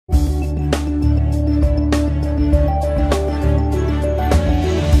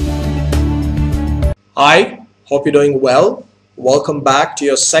Hi, hope you're doing well. Welcome back to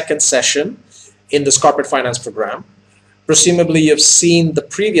your second session in this corporate finance program. Presumably you've seen the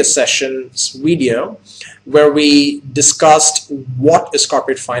previous session's video where we discussed what is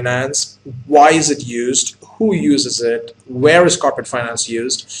corporate finance, why is it used, who uses it, where is corporate finance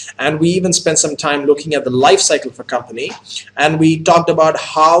used, and we even spent some time looking at the life cycle of a company, and we talked about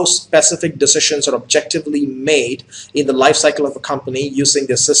how specific decisions are objectively made in the life cycle of a company using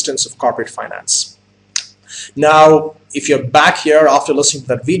the assistance of corporate finance. Now, if you're back here after listening to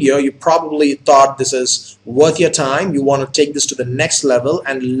that video, you probably thought this is worth your time. You want to take this to the next level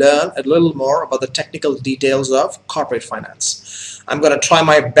and learn a little more about the technical details of corporate finance. I'm going to try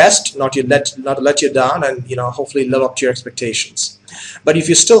my best not to let you down and hopefully live up to your expectations. But if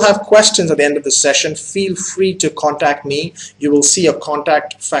you still have questions at the end of the session, feel free to contact me. You will see a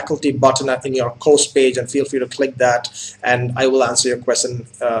contact faculty button in your course page, and feel free to click that and I will answer your question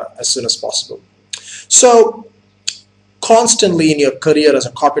as soon as possible. So constantly in your career as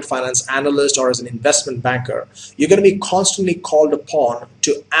a corporate finance analyst or as an investment banker, you're going to be constantly called upon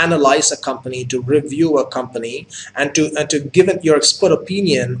to analyze a company, to review a company, and to give your expert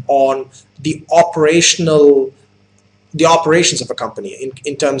opinion on the operations of a company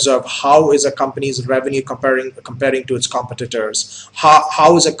in terms of how is a company's revenue comparing to its competitors,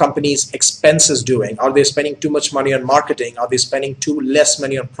 how is a company's expenses doing, are they spending too much money on marketing, are they spending too less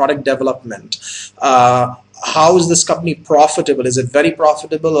money on product development, how is this company profitable, is it very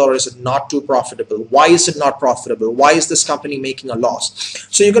profitable or is it not too profitable, why is it not profitable, why is this company making a loss.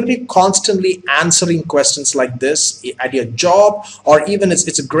 So you're going to be constantly answering questions like this at your job, or even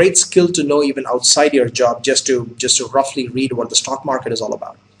it's a great skill to know even outside your job, just to roughly read what the stock market is all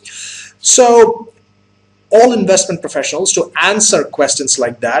about. So all investment professionals, to answer questions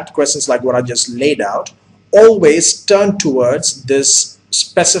like that, questions like what I just laid out, always turn towards this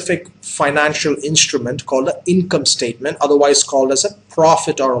specific financial instrument called an income statement, otherwise called as a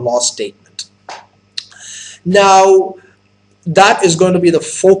profit or a loss statement. Now, that is going to be the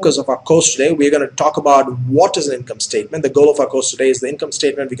focus of our course today. We're going to talk about what is an income statement. The goal of our course today is the income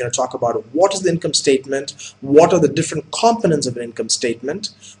statement. We're going to talk about what is the income statement, what are the different components of an income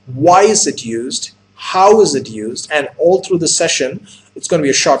statement, why is it used, how is it used, and all through the session, it's going to be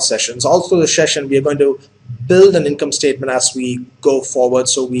a short session. So all through the session, we are going to build an income statement as we go forward,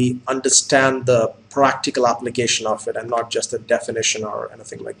 so we understand the practical application of it and not just a definition or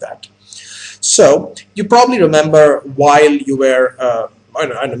anything like that. So you probably remember while you were, I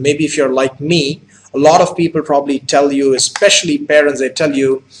don't know, maybe if you're like me, a lot of people probably tell you, especially parents, they tell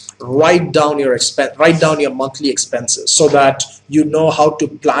you, write down your monthly expenses so that you know how to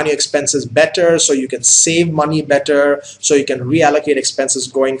plan your expenses better, so you can save money better, so you can reallocate expenses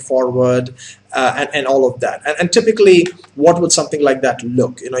going forward, and all of that. And typically, what would something like that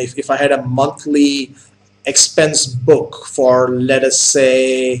look? If I had a monthly expense book for, let us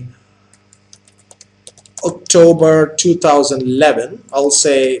say, October 2011, I'll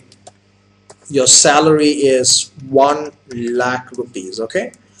say your salary is 1 lakh rupees,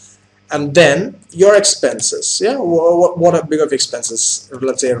 okay? And then your expenses, yeah, what are big of expenses?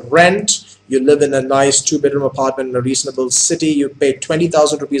 Let's say rent, you live in a nice 2-bedroom apartment in a reasonable city, you pay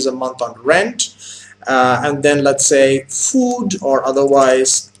 20,000 rupees a month on rent, and then let's say food or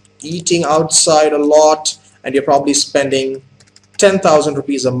otherwise eating outside a lot, and you're probably spending 10,000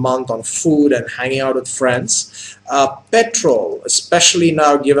 rupees a month on food and hanging out with friends. Petrol, especially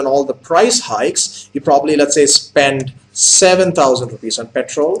now given all the price hikes, you probably, let's say, spend 7,000 rupees on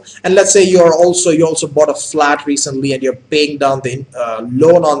petrol, and let's say you also bought a flat recently and you're paying down the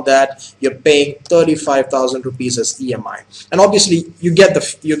loan on that, you're paying 35,000 rupees as EMI, and obviously you get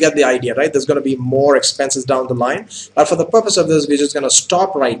the idea, right? There's going to be more expenses down the line, but for the purpose of this, we're just going to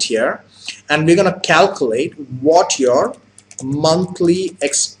stop right here and we're going to calculate what your monthly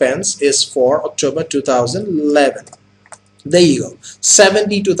expense is for October 2011. There you go.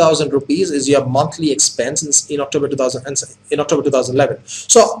 72,000 rupees is your monthly expense in October 2011.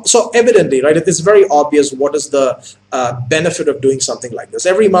 So evidently, right, it's very obvious what is the benefit of doing something like this.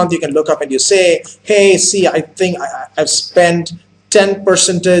 Every month you can look up and you say, hey, see, I think I've spent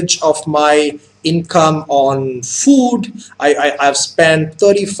 10% of my income on food, I've spent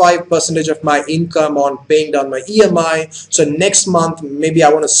 35% of my income on paying down my EMI, so next month maybe I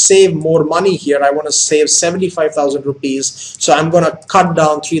want to save more money here, I want to save 75,000 rupees, so I'm going to cut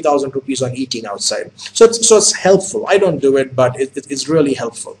down 3,000 rupees on eating outside. So it's helpful. I don't do it, but it's really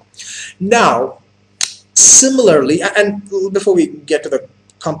helpful. Now, similarly, and before we get to the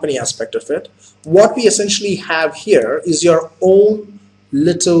company aspect of it, what we essentially have here is your own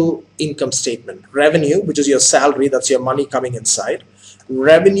little income statement. Revenue, which is your salary, that's your money coming inside.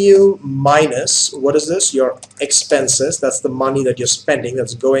 revenue minus, what is this? Your expenses. That's the money that you're spending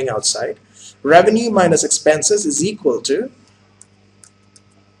that's going outside. Revenue minus expenses is equal to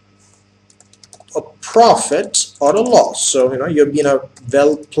a profit or a loss. So you're being a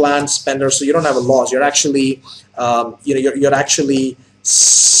well-planned spender, so you don't have a loss. You're actually you're actually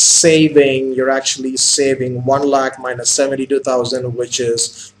saving. You're actually saving 1 lakh minus 72,000, which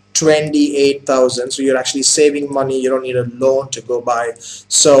is 28,000. So you're actually saving money. You don't need a loan to go by.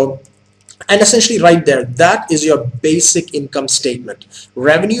 So, and essentially right there, that is your basic income statement.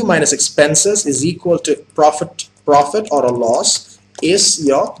 Revenue minus expenses is equal to profit or a loss is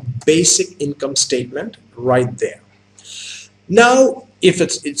your basic income statement right there. Now, if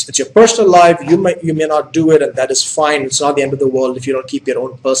it's your personal life, you may not do it, and that is fine. It's not the end of the world if you don't keep your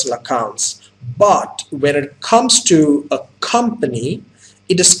own personal accounts. But when it comes to a company,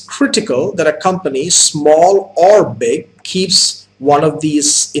 it is critical that a company, small or big, keeps one of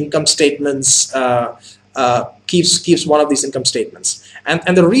these income statements. Keeps one of these income statements,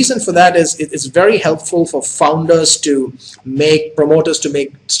 and the reason for that is it's very helpful for founders to promoters to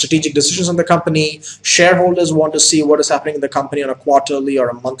make strategic decisions on the company. Shareholders want to see what is happening in the company on a quarterly or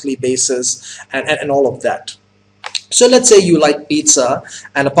a monthly basis, and all of that. So let's say you like pizza,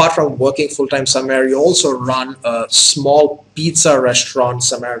 and apart from working full-time somewhere, you also run a small pizza restaurant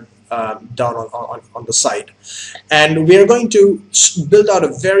somewhere down on the side. And we're going to build out a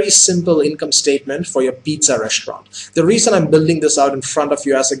very simple income statement for your pizza restaurant. The reason I'm building this out in front of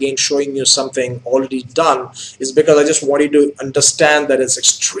you, as again showing you something already done, is because I just want you to understand that it's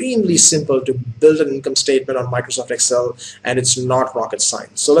extremely simple to build an income statement on Microsoft Excel, and it's not rocket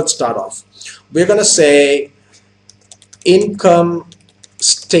science. So let's start off. We're going to say income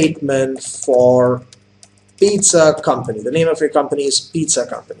statement for pizza company. The name of your company is Pizza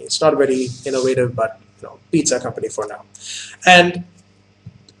Company. It's not very innovative, but Pizza Company for now. And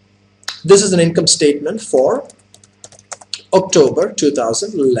this is an income statement for October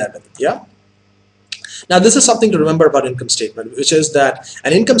 2011. Yeah. Now, this is something to remember about income statement, which is that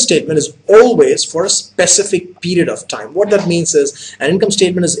an income statement is always for a specific period of time. What that means is an income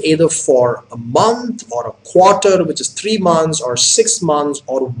statement is either for a month or a quarter, which is 3 months, or 6 months,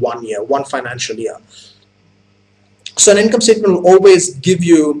 or 1 year, one financial year. So an income statement will always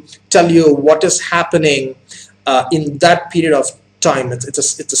tell you what is happening in that period of time. It's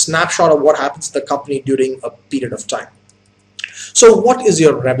a snapshot of what happens to the company during a period of time. So what is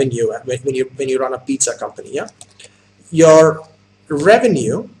your revenue when you run a pizza company? Yeah, your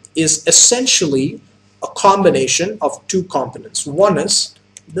revenue is essentially a combination of two components. One is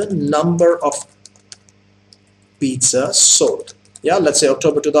the number of pizzas sold. Yeah, let's say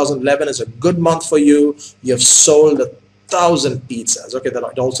October 2011 is a good month for you. You have sold 1,000 pizzas. Okay, that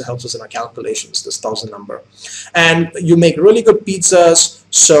also helps us in our calculations, this 1,000 number. And you make really good pizzas,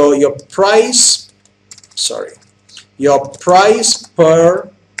 so your price per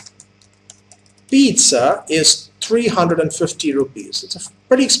pizza is 350 rupees. It's a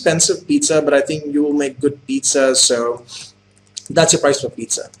pretty expensive pizza, but I think you will make good pizzas, so that's your price per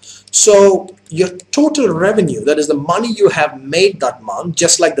pizza. So your total revenue, that is the money you have made that month,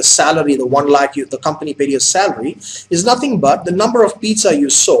 just like the salary, the 1 lakh the company paid your salary, is nothing but the number of pizza you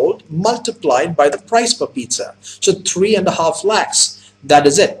sold multiplied by the price per pizza. So 3.5 lakhs. That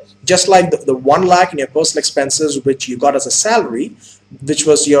is it. Just like the 1 lakh in your personal expenses, which you got as a salary, which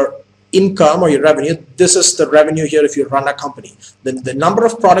was your income or your revenue, this is the revenue here if you run a company. Then the number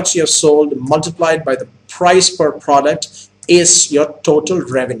of products you have sold multiplied by the price per product is your total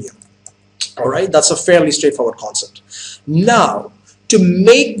revenue. All right, that's a fairly straightforward concept. Now, to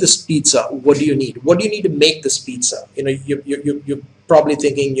make this pizza, what do you need? What do you need to make this pizza? You're probably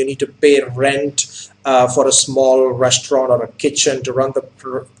thinking you need to pay rent for a small restaurant or a kitchen to run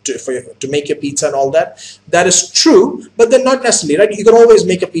to make your pizza and all that. That is true, but then not necessarily, right? You can always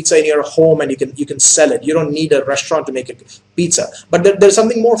make a pizza in your home and you can sell it. You don't need a restaurant to make a pizza. But there's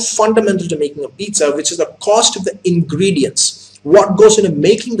something more fundamental to making a pizza, which is the cost of the ingredients. What goes into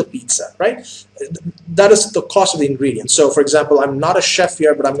making the pizza, right? That is the cost of the ingredients. So, for example, I'm not a chef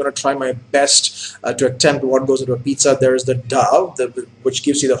here, but I'm going to try my best to attempt what goes into a pizza. There is the dough, which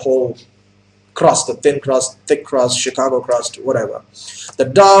gives you the whole crust, the thin crust, thick crust, Chicago crust, whatever. The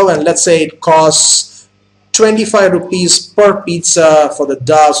dough, and let's say it costs 25 rupees per pizza for the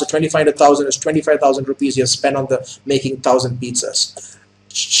dough. So 25 to 1,000 is 25,000 rupees you spend on making 1,000 pizzas.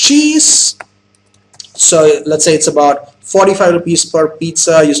 Cheese. So let's say it's about 45 rupees per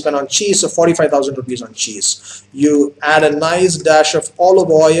pizza you spend on cheese, so 45,000 rupees on cheese. You add a nice dash of olive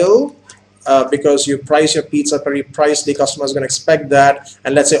oil, because you price your pizza very price, the customer is going to expect that.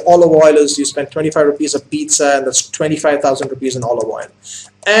 And let's say olive oil is, you spend 25 rupees a pizza, and that's 25,000 rupees in olive oil.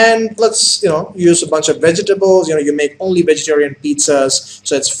 And let's use a bunch of vegetables. You make only vegetarian pizzas,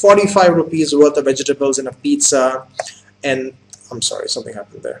 so it's 45 rupees worth of vegetables in a pizza. And I'm sorry, something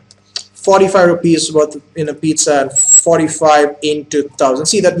happened there. 45 rupees worth in a pizza, and 45 into 1000.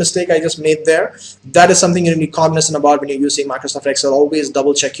 See that mistake I just made there? That is something you need to be cognizant about when you're using Microsoft Excel. Always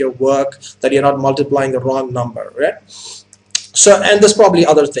double check your work, that you're not multiplying the wrong number, right? So, and there's probably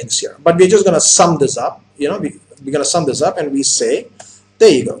other things here, but we're just going to sum this up. We're going to sum this up, and we say,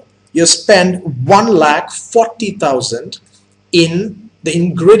 there you go. You spend 1,40,000 in the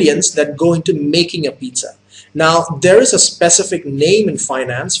ingredients that go into making a pizza. Now, there is a specific name in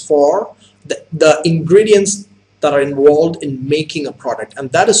finance for the ingredients that are involved in making a product, and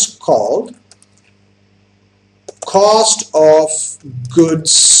that is called cost of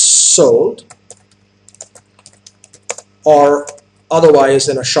goods sold, or otherwise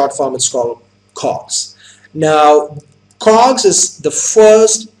in a short form it's called COGS. Now, COGS is the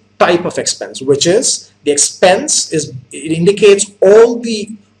first type of expense, which is the expense it indicates all the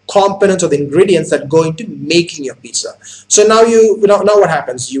components or the ingredients that go into making your pizza. So now now what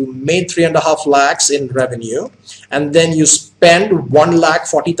happens? You made 3.5 lakhs in revenue, and then you spend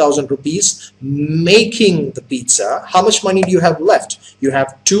 1,40,000 rupees making the pizza. How much money do you have left? You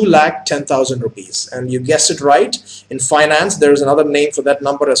have 2,10,000 rupees, and you guessed it right. In finance, there is another name for that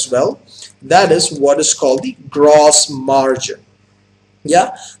number as well. That is what is called the gross margin.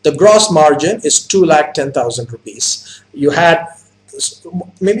 Yeah, the gross margin is 2,10,000 rupees. You had,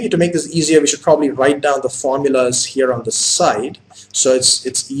 maybe to make this easier, we should probably write down the formulas here on the side, so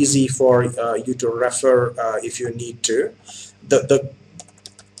it's easy for you to refer if you need to. The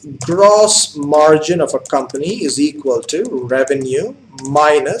gross margin of a company is equal to revenue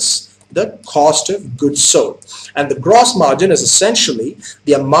minus the cost of goods sold, and the gross margin is essentially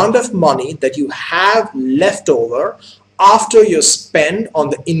the amount of money that you have left over after you spend on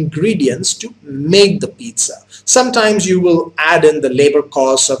the ingredients to make the pizza. Sometimes you will add in the labor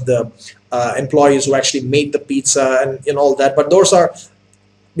costs of the employees who actually made the pizza and all that, but those are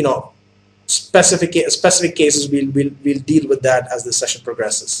specific cases. We'll deal with that as the session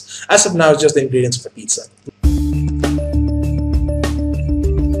progresses. As of now, it's just the ingredients of the pizza.